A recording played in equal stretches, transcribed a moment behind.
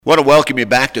Want to welcome you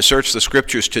back to Search the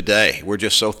Scriptures today. We're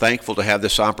just so thankful to have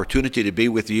this opportunity to be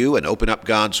with you and open up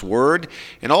God's Word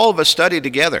and all of us study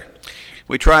together.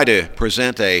 We try to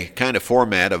present a kind of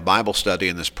format of Bible study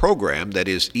in this program that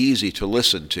is easy to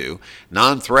listen to,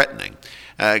 non-threatening,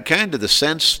 kind of the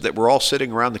sense that we're all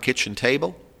sitting around the kitchen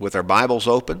table with our Bibles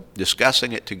open,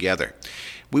 discussing it together.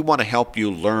 We want to help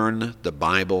you learn the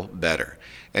Bible better,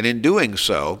 and in doing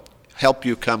so, help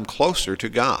you come closer to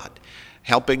God,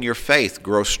 helping your faith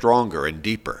grow stronger and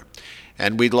deeper.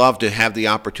 And we'd love to have the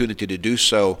opportunity to do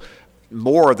so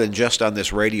more than just on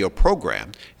this radio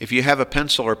program. If you have a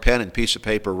pencil or pen and piece of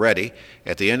paper ready,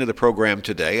 at the end of the program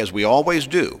today, as we always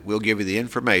do, we'll give you the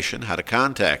information, how to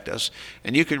contact us,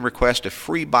 and you can request a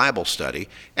free Bible study,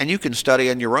 and you can study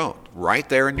on your own, right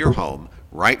there in your home,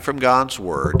 right from God's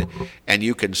Word, and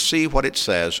you can see what it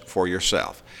says for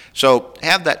yourself. So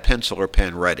have that pencil or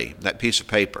pen ready, that piece of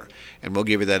paper, and we'll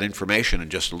give you that information in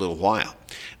just a little while.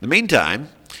 In the meantime,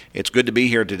 it's good to be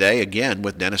here today again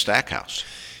with Dennis Stackhouse.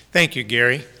 Thank you,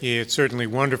 Gary. It's certainly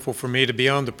wonderful for me to be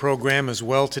on the program as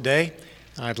well today.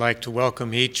 I'd like to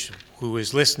welcome each who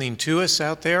is listening to us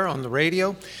out there on the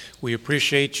radio. We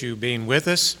appreciate you being with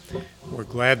us. We're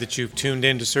glad that you've tuned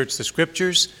in to Search the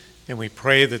Scriptures, and we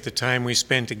pray that the time we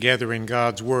spend together in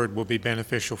God's Word will be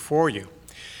beneficial for you.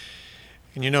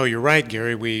 And you know, you're right,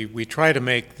 Gary. We try to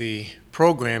make the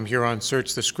program here on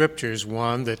Search the Scriptures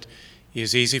one that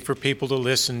is easy for people to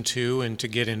listen to and to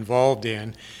get involved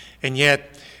in. And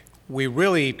yet, we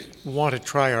really want to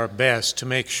try our best to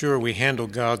make sure we handle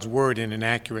God's Word in an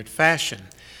accurate fashion,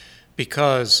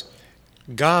 because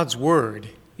God's Word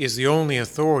is the only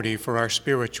authority for our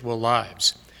spiritual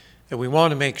lives. And we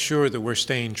want to make sure that we're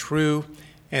staying true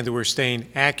and that we're staying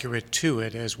accurate to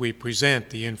it as we present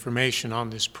the information on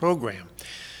this program.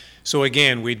 So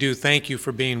again, we do thank you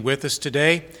for being with us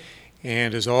today,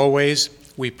 and as always,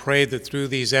 we pray that through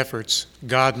these efforts,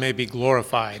 God may be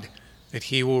glorified, that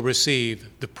He will receive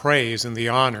the praise and the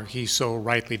honor He so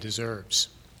rightly deserves.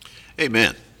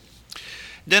 Amen.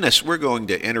 Dennis, we're going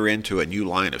to enter into a new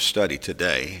line of study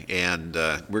today, and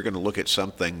we're going to look at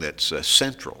something that's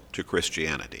central to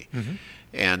Christianity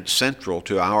and central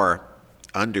to our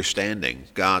understanding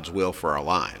God's will for our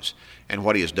lives and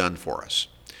what He has done for us.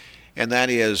 And that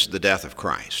is the death of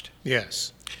Christ.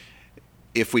 Yes.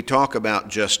 If we talk about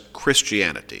just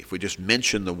Christianity, if we just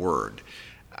mention the word,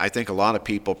 I think a lot of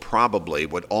people probably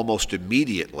would almost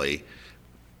immediately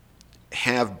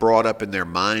have brought up in their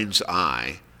mind's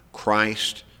eye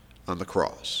Christ on the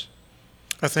cross.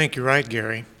 I think you're right,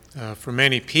 Gary. For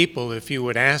many people, if you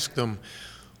would ask them,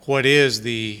 what is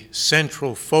the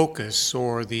central focus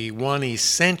or the one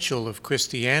essential of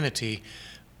Christianity,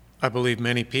 I believe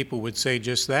many people would say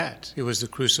just that. It was the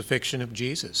crucifixion of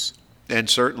Jesus. And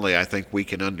certainly I think we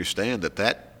can understand that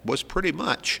that was pretty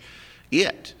much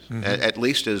it, at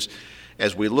least as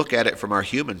we look at it from our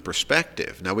human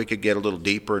perspective. Now we could get a little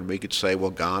deeper and we could say,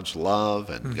 well, God's love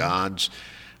and God's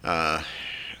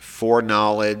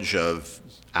foreknowledge of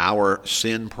our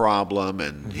sin problem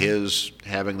and His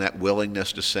having that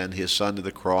willingness to send His Son to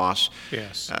the cross.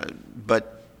 Yes.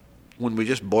 But when we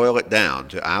just boil it down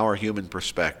to our human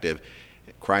perspective,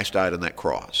 Christ died on that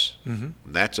cross. And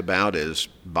that's about as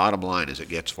bottom line as it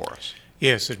gets for us.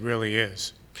 Yes, it really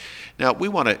is. Now, we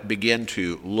want to begin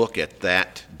to look at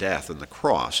that death on the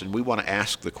cross, and we want to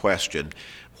ask the question,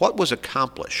 what was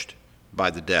accomplished by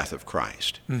the death of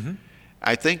Christ?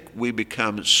 I think we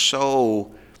become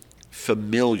so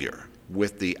familiar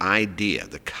with the idea,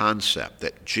 the concept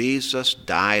that Jesus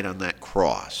died on that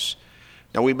cross.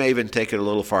 Now, we may even take it a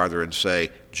little farther and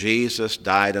say, Jesus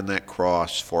died on that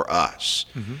cross for us.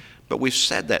 But we've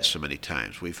said that so many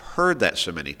times. We've heard that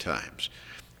so many times.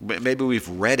 Maybe we've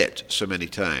read it so many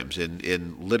times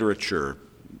in literature,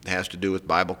 it has to do with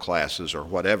Bible classes or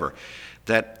whatever,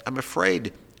 that I'm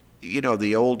afraid, you know,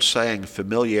 the old saying,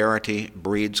 familiarity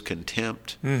breeds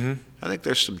contempt. I think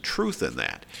there's some truth in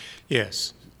that.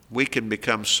 Yes. We can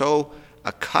become so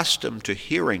accustomed to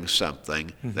hearing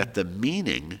something that the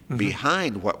meaning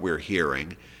behind what we're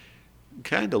hearing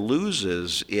kind of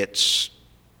loses its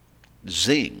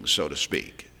zing, so to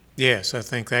speak. Yes, I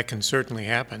think that can certainly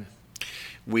happen.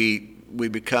 We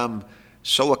become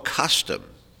so accustomed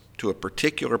to a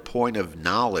particular point of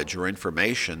knowledge or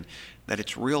information that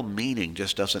its real meaning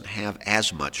just doesn't have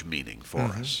as much meaning for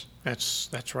us.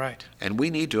 That's right. And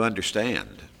we need to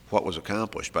understand what was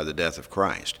accomplished by the death of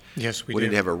Christ. Yes, we do. We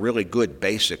need to have a really good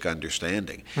basic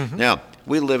understanding. Now,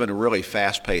 we live in a really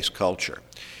fast-paced culture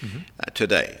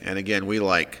today. And again, we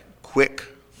like quick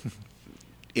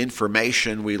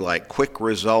information. We like quick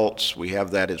results. We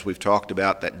have that, as we've talked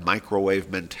about, that microwave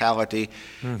mentality.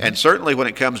 And certainly when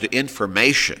it comes to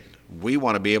information, we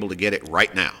want to be able to get it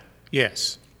right now.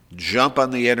 Yes. Jump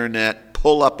on the internet,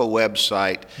 pull up a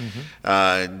website,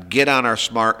 get on our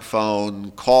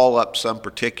smartphone, call up some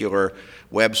particular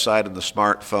website on the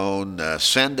smartphone,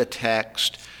 send a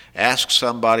text, ask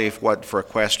somebody for a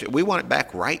question. We want it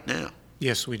back right now.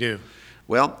 Yes, we do.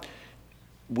 Well,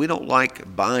 we don't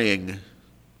like buying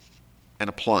an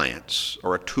appliance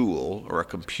or a tool or a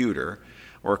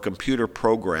computer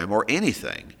program or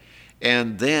anything,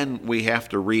 and then we have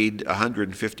to read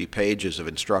 150 pages of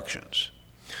instructions.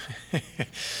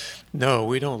 No,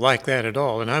 we don't like that at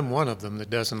all, and I'm one of them that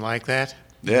doesn't like that.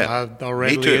 Yeah, I'll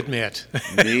readily admit.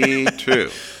 Me too.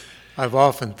 I've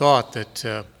often thought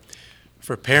that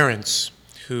for parents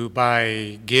who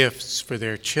buy gifts for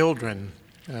their children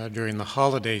during the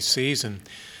holiday season,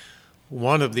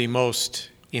 one of the most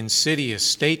insidious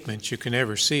statements you can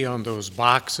ever see on those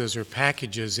boxes or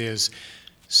packages is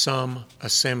some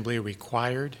assembly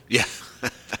required. Yeah.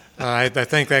 I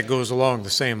think that goes along the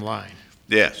same line.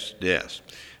 Yes.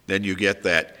 Then you get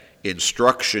that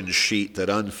instruction sheet that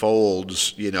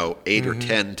unfolds, 8 or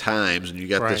 10 times, and you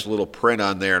got this little print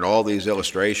on there and all these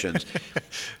illustrations.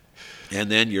 And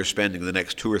then you're spending the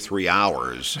next 2 or 3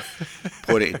 hours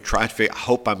trying to figure,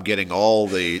 hope I'm getting all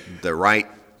the right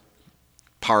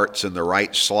parts and the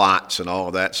right slots and all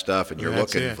of that stuff, and you're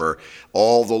looking for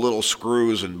all the little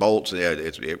screws and bolts.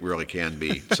 It really can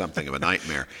be something of a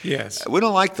nightmare. Yes. We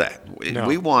don't like that. No.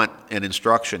 We want an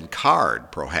instruction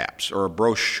card, perhaps, or a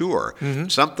brochure,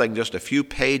 something just a few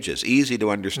pages, easy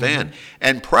to understand.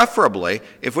 And preferably,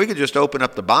 if we could just open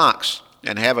up the box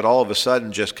and have it all of a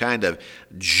sudden just kind of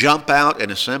jump out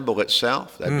and assemble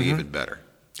itself, that'd be even better.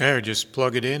 There, just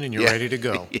plug it in and you're ready to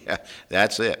go. Yeah,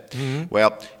 that's it.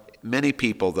 Well, many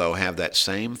people, though, have that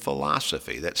same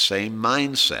philosophy, that same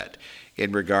mindset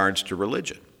in regards to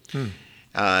religion.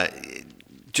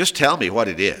 Just tell me what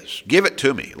it is. Give it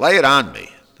to me. Lay it on me.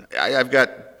 I've got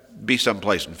to be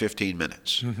someplace in 15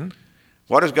 minutes.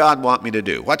 What does God want me to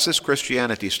do? What's this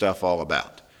Christianity stuff all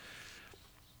about?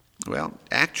 Well,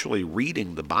 actually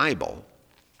reading the Bible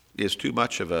is too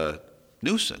much of a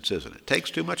nuisance, isn't it? It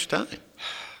takes too much time.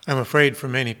 I'm afraid for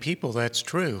many people that's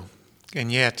true.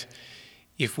 And yet,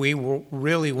 if we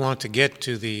really want to get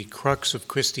to the crux of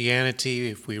Christianity,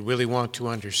 if we really want to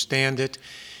understand it,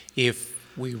 if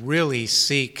we really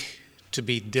seek to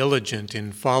be diligent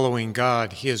in following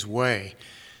God His way,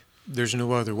 there's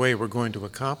no other way we're going to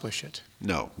accomplish it.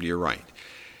 No, you're right.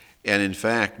 And in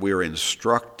fact, we're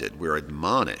instructed, we're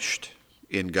admonished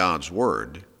in God's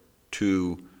Word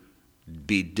to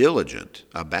be diligent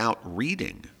about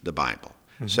reading the Bible.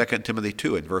 2 Timothy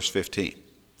 2 in verse 15.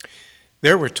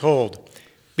 There we're told,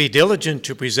 "Be diligent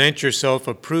to present yourself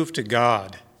approved to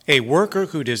God, a worker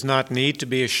who does not need to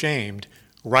be ashamed,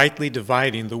 rightly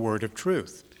dividing the word of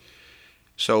truth."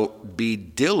 So be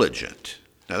diligent.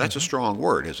 Now that's a strong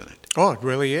word, isn't it? Oh, it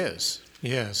really is.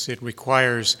 Yes, it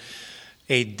requires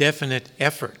a definite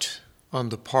effort on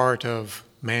the part of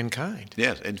mankind.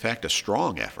 Yes, in fact, a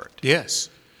strong effort. Yes.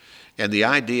 And the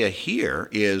idea here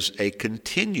is a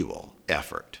continual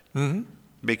effort.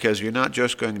 Because you're not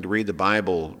just going to read the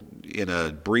Bible in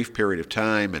a brief period of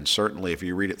time, and certainly if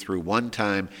you read it through one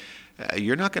time,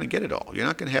 you're not going to get it all. You're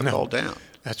not going to have it all down.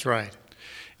 That's right.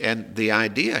 And the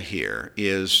idea here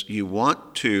is you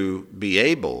want to be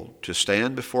able to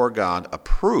stand before God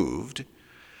approved,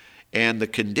 and the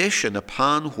condition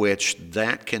upon which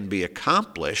that can be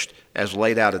accomplished, as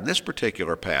laid out in this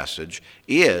particular passage,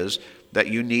 is that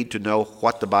you need to know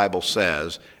what the Bible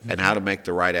says and how to make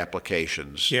the right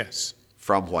applications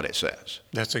from what it says.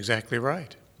 That's exactly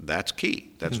right. That's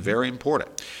key. That's very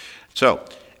important. So,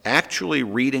 actually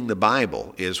reading the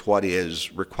Bible is what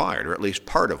is required, or at least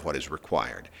part of what is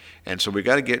required. And so we've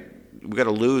got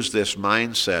to lose this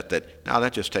mindset that, now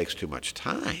that just takes too much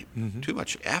time, too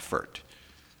much effort.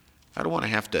 I don't want to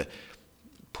have to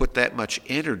put that much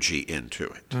energy into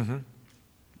it.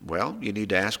 Well, you need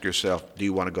to ask yourself, do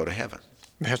you want to go to heaven?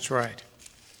 That's right.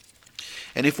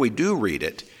 And if we do read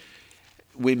it,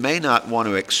 we may not want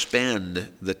to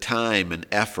expend the time and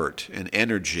effort and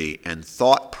energy and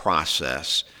thought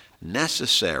process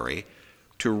necessary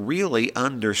to really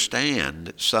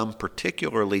understand some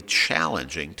particularly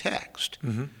challenging text.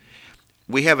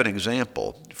 We have an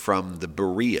example from the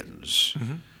Bereans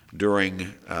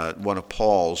during one of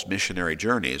Paul's missionary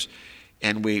journeys,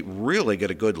 and we really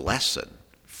get a good lesson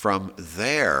from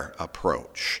their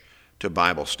approach to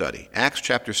Bible study. Acts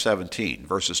chapter 17,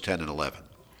 verses 10 and 11.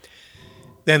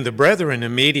 Then the brethren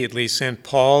immediately sent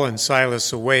Paul and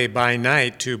Silas away by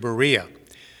night to Berea.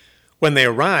 When they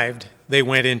arrived, they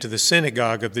went into the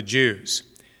synagogue of the Jews.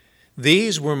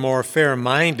 These were more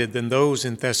fair-minded than those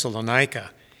in Thessalonica,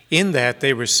 In that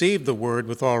they received the word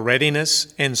with all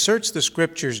readiness and searched the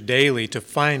Scriptures daily to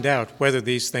find out whether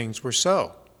these things were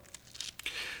so.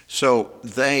 So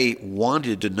they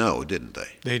wanted to know, didn't they?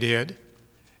 They did.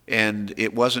 And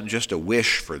it wasn't just a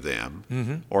wish for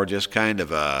them or just kind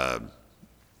of a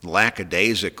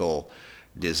lackadaisical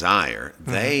desire.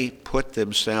 They put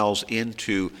themselves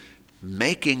into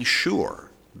making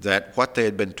sure that what they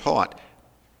had been taught,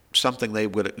 something they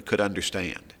could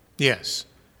understand. Yes.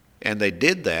 And they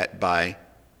did that by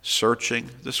searching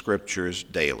the Scriptures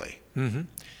daily.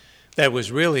 That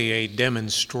was really a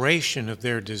demonstration of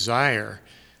their desire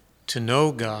to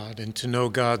know God and to know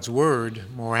God's Word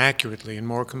more accurately and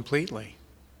more completely.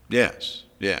 Yes,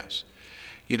 yes.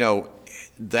 You know,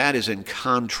 that is in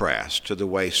contrast to the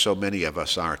way so many of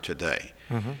us are today.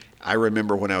 I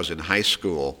remember when I was in high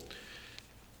school,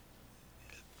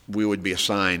 we would be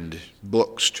assigned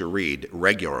books to read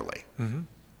regularly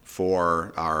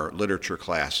for our literature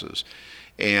classes.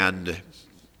 And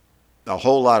a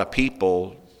whole lot of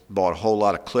people bought a whole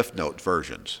lot of Cliff Note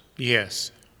versions.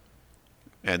 Yes.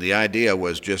 And the idea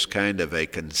was just kind of a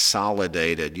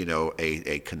consolidated,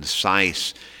 a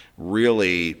concise,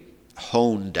 really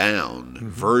honed down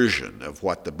version of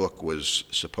what the book was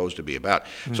supposed to be about.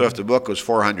 So if the book was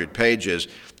 400 pages,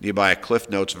 you buy a Cliff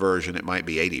Notes version, it might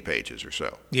be 80 pages or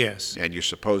so. Yes. And you're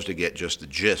supposed to get just the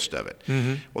gist of it.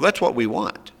 Well, that's what we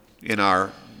want in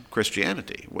our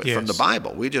Christianity from the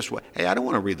Bible. We just, hey, I don't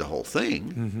want to read the whole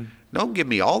thing. Don't give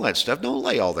me all that stuff. Don't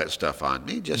lay all that stuff on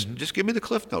me. Just give me the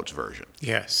Cliff Notes version.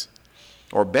 Yes.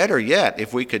 Or better yet,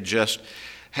 if we could just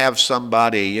have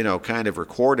somebody, kind of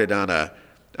recorded on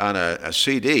a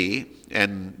CD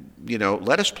and,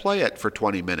 let us play it for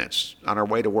 20 minutes on our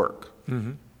way to work.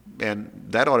 And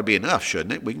that ought to be enough,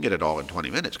 shouldn't it? We can get it all in 20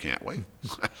 minutes, can't we?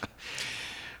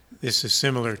 This is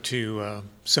similar to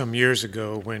some years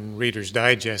ago when Reader's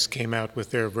Digest came out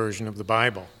with their version of the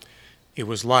Bible. It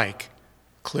was like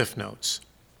Cliff Notes.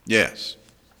 Yes,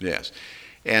 yes.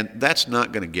 And that's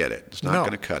not going to get it. It's not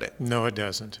going to cut it. No, it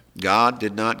doesn't. God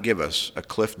did not give us a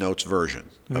Cliff Notes version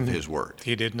of His Word.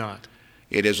 He did not.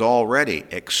 It is already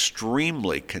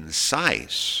extremely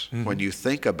concise when you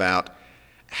think about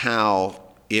how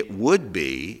it would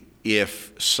be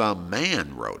if some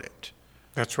man wrote it.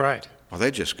 That's right. Well,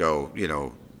 they just go,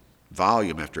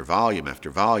 volume after volume after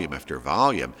volume after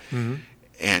volume.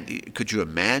 And could you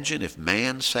imagine if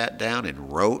man sat down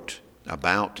and wrote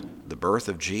about the birth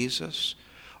of Jesus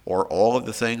or all of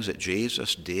the things that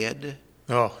Jesus did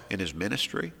in his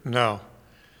ministry? No,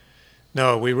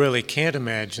 we really can't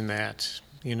imagine that.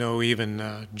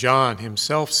 Even John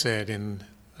himself said in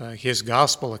his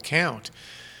gospel account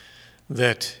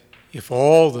that if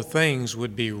all the things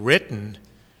would be written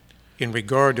in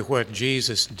regard to what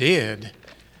Jesus did,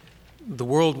 the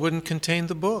world wouldn't contain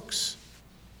the books.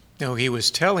 Now, he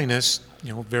was telling us,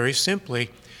 very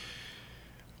simply,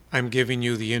 I'm giving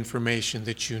you the information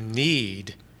that you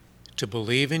need to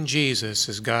believe in Jesus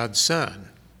as God's Son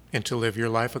and to live your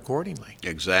life accordingly.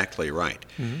 Exactly right.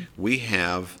 We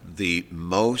have the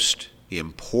most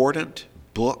important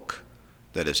book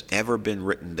that has ever been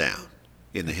written down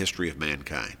in the history of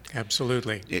mankind.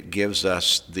 Absolutely. It gives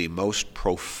us the most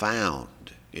profound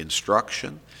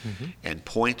instruction and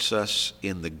points us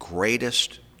in the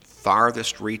greatest,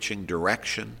 farthest reaching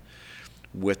direction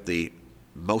with the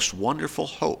most wonderful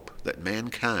hope that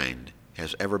mankind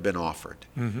has ever been offered.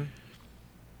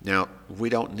 Now, we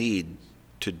don't need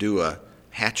to do a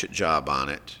hatchet job on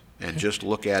it and just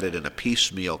look at it in a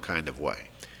piecemeal kind of way.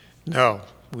 No,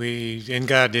 and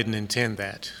God didn't intend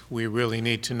that. We really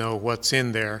need to know what's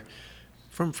in there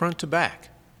from front to back.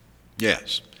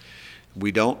 Yes.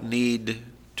 We don't need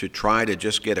to try to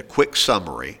just get a quick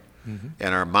summary,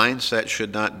 and our mindset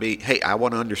should not be, hey, I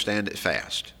want to understand it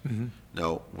fast.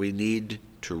 No, we need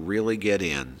to really get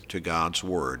into God's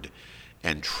Word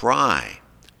and try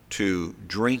to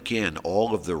drink in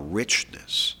all of the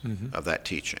richness of that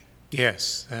teaching.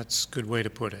 Yes, that's a good way to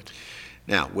put it.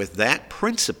 Now, with that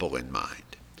principle in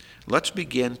mind, let's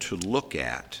begin to look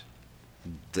at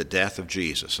the death of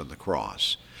Jesus on the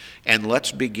cross, and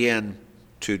let's begin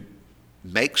to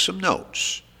make some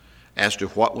notes as to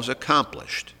what was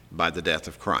accomplished by the death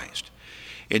of Christ.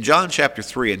 In John chapter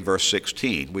 3 and verse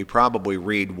 16, we probably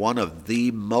read one of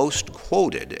the most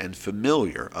quoted and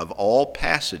familiar of all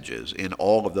passages in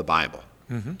all of the Bible.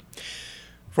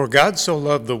 For God so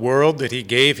loved the world that he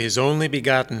gave his only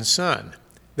begotten Son,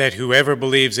 that whoever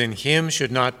believes in him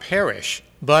should not perish,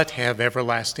 but have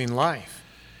everlasting life.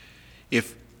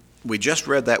 If we just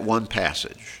read that one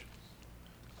passage,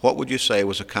 what would you say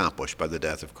was accomplished by the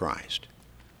death of Christ?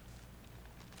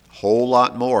 A whole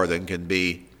lot more than can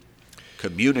be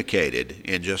communicated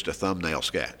in just a thumbnail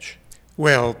sketch.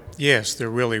 Well, yes, there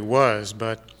really was,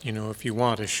 but, if you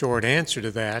want a short answer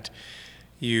to that,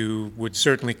 you would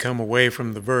certainly come away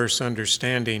from the verse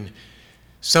understanding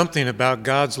something about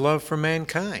God's love for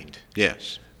mankind.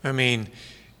 Yes. I mean,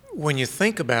 when you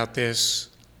think about this,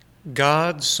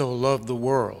 God so loved the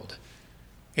world.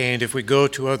 And if we go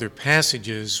to other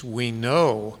passages, we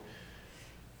know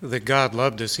that God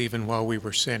loved us even while we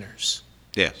were sinners.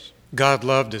 Yes. God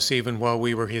loved us even while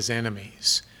we were his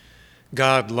enemies.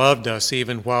 God loved us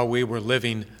even while we were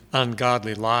living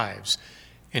ungodly lives.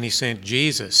 And he sent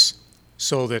Jesus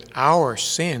so that our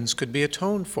sins could be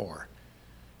atoned for.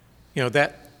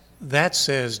 That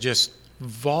says just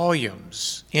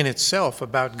volumes in itself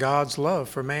about God's love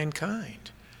for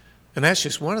mankind. And that's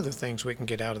just one of the things we can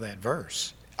get out of that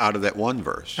verse. Out of that one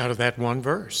verse. Out of that one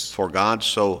verse. For God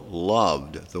so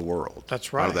loved the world.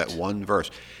 That's right. Out of that one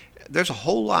verse. There's a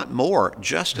whole lot more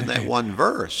just in that one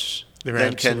verse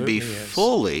than can be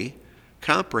fully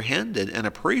comprehended and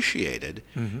appreciated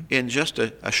in just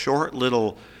a short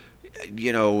little,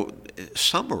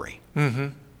 summary.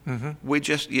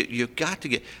 You've got to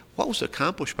get what was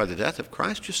accomplished by the death of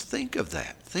Christ. Just think of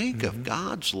that. Think of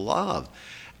God's love.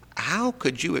 How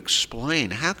could you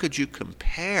explain, how could you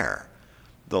compare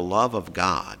the love of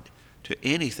God to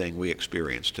anything we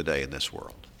experience today in this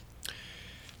world?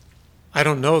 I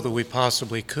don't know that we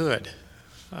possibly could.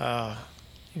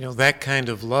 That kind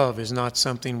of love is not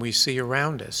something we see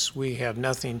around us. We have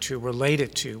nothing to relate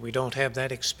it to. We don't have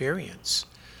that experience.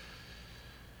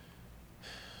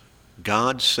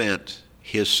 God sent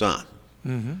his Son.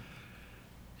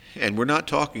 And we're not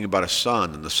talking about a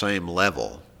son in the same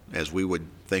level as we would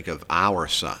think of our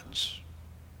sons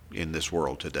in this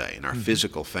world today, in our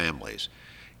physical families.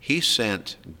 He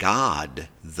sent God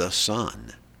the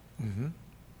Son.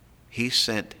 He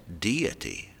sent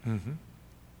deity.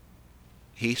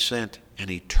 He sent an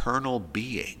eternal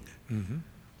being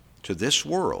to this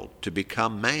world to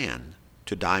become man,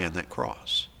 to die on that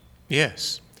cross.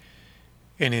 Yes.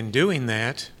 And in doing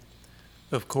that,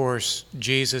 of course,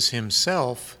 Jesus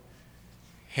himself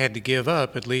had to give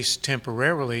up, at least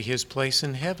temporarily, his place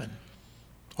in heaven.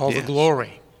 All the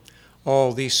glory,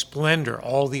 all the splendor,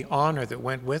 all the honor that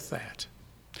went with that.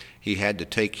 He had to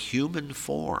take human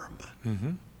form.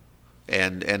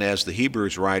 And as the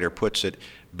Hebrews writer puts it,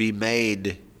 be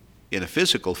made in a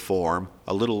physical form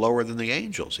a little lower than the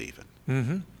angels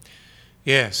even.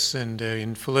 Yes, and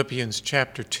in Philippians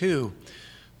chapter 2,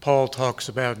 Paul talks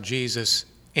about Jesus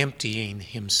emptying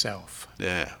himself.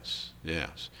 Yes.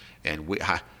 And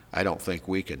I don't think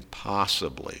we can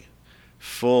possibly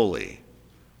fully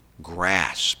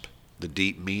grasp the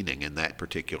deep meaning in that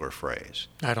particular phrase.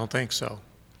 I don't think so.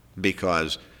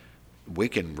 Because we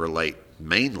can relate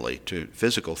mainly to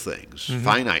physical things,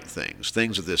 finite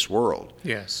things of this world.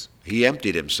 Yes. He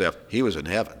emptied himself. He was in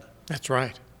heaven. That's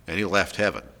right. And he left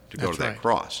heaven to go to that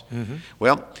cross. Mm-hmm.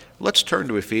 Well, let's turn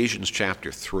to Ephesians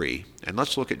chapter 3, and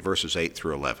let's look at verses 8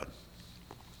 through 11.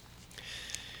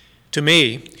 To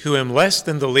me, who am less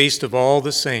than the least of all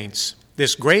the saints,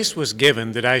 this grace was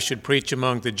given that I should preach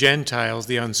among the Gentiles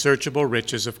the unsearchable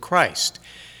riches of Christ,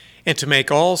 and to make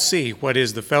all see what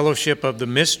is the fellowship of the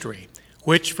mystery,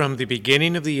 which from the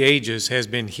beginning of the ages has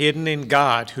been hidden in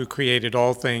God, who created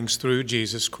all things through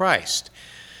Jesus Christ,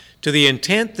 to the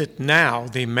intent that now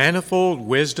the manifold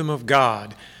wisdom of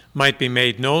God might be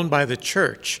made known by the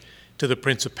church to the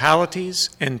principalities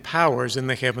and powers in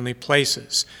the heavenly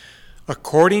places,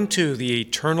 according to the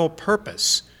eternal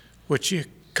purpose which he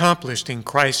accomplished in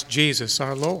Christ Jesus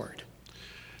our Lord.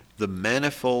 The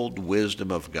manifold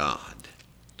wisdom of God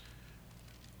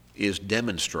is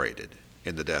demonstrated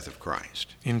in the death of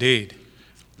Christ. Indeed.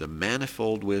 The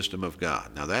manifold wisdom of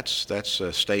God. Now that's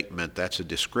a statement, that's a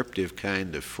descriptive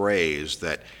kind of phrase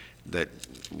that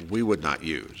we would not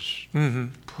use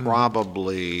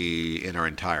probably in our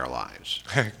entire lives.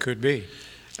 Could be.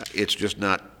 It's just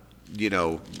not,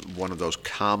 one of those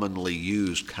commonly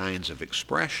used kinds of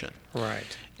expression.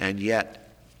 Right. And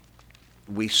yet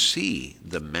we see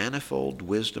the manifold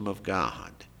wisdom of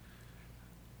God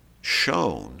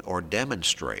shown or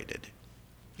demonstrated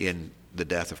in the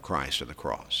death of Christ on the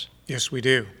cross. Yes, we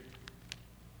do.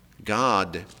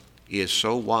 God is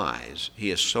so wise,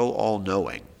 he is so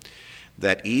all-knowing,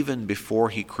 that even before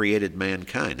he created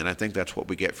mankind, and I think that's what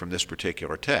we get from this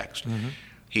particular text,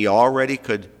 he already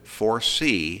could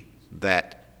foresee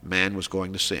that man was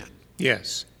going to sin.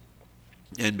 Yes.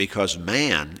 And because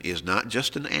man is not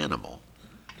just an animal,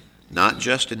 not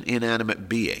just an inanimate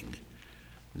being,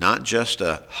 not just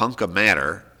a hunk of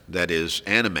matter that is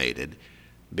animated,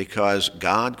 because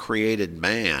God created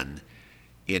man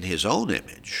in his own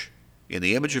image, in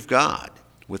the image of God.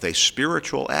 with a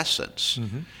spiritual essence,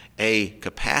 a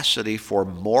capacity for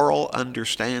moral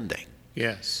understanding.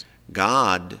 Yes.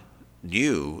 God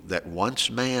knew that once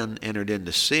man entered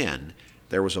into sin,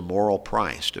 there was a moral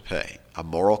price to pay, a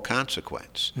moral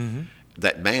consequence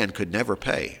that man could never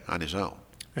pay on his own.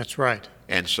 That's right.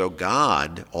 And so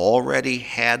God already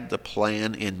had the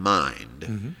plan in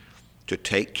mind to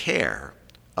take care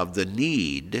of the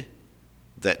need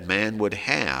that man would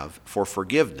have for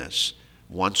forgiveness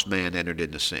once man entered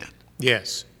into sin.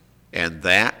 Yes. And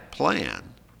that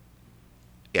plan,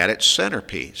 at its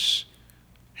centerpiece,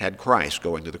 had Christ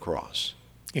going to the cross.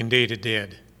 Indeed it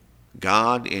did.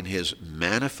 God, in his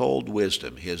manifold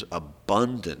wisdom, his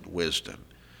abundant wisdom,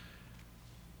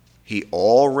 he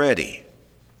already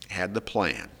had the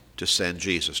plan to send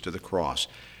Jesus to the cross.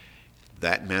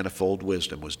 That manifold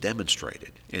wisdom was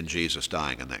demonstrated in Jesus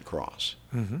dying on that cross.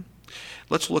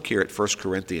 Let's look here at 1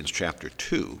 Corinthians chapter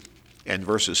 2 and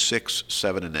verses 6,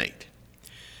 7, and 8.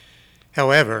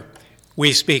 However,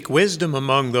 we speak wisdom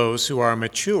among those who are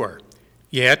mature,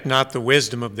 yet not the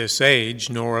wisdom of this age,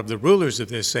 nor of the rulers of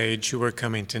this age who are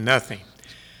coming to nothing.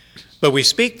 But we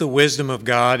speak the wisdom of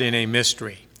God in a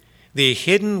mystery, the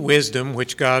hidden wisdom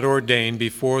which God ordained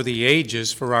before the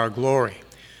ages for our glory,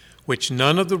 which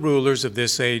none of the rulers of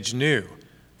this age knew,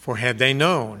 for had they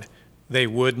known, they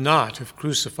would not have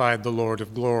crucified the Lord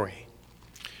of glory.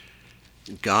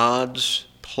 God's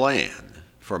plan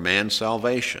for man's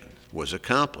salvation was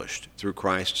accomplished through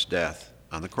Christ's death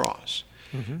on the cross.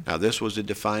 Now, this was a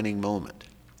defining moment.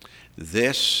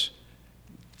 This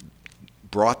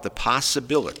brought the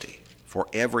possibility for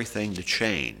everything to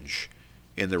change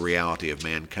in the reality of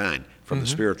mankind from the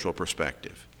spiritual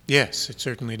perspective. Yes, it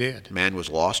certainly did. Man was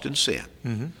lost in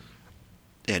sin.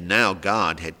 And now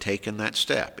God had taken that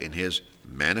step in his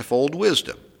manifold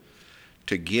wisdom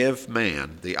to give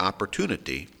man the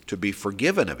opportunity to be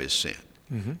forgiven of his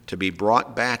sin, to be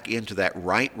brought back into that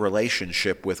right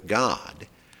relationship with God,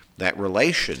 that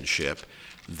relationship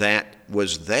that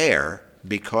was there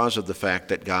because of the fact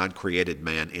that God created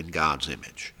man in God's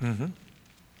image.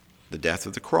 The death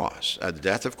of the cross, the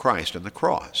death of Christ on the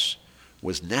cross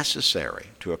was necessary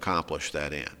to accomplish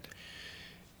that end.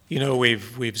 You know,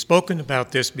 we've spoken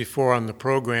about this before on the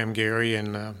program, Gary,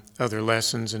 and other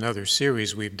lessons and other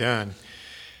series we've done,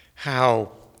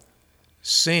 how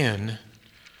sin,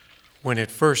 when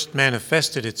it first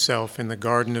manifested itself in the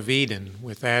Garden of Eden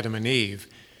with Adam and Eve,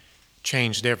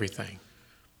 changed everything.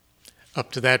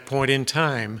 Up to that point in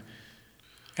time,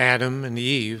 Adam and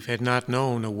Eve had not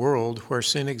known a world where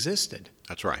sin existed.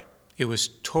 That's right. It was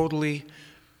totally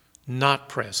not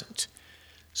present.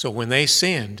 So when they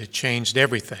sinned, it changed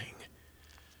everything.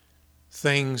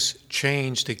 Things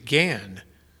changed again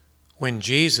when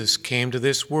Jesus came to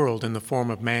this world in the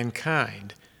form of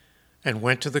mankind and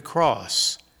went to the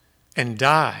cross and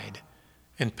died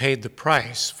and paid the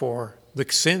price for the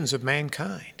sins of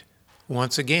mankind.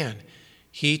 Once again,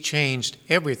 he changed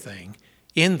everything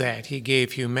in that he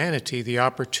gave humanity the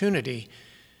opportunity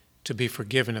to be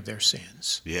forgiven of their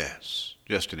sins. Yes,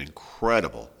 just an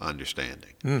incredible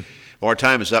understanding. Well, our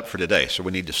time is up for today, so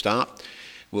we need to stop.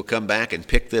 We'll come back and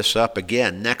pick this up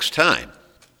again next time.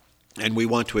 And we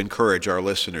want to encourage our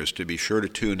listeners to be sure to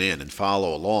tune in and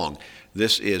follow along.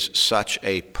 This is such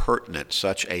a pertinent,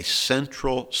 such a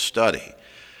central study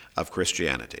of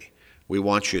Christianity. We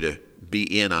want you to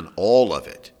be in on all of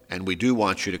it, and we do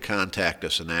want you to contact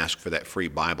us and ask for that free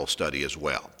Bible study as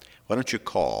well. Why don't you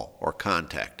call or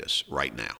contact us right now?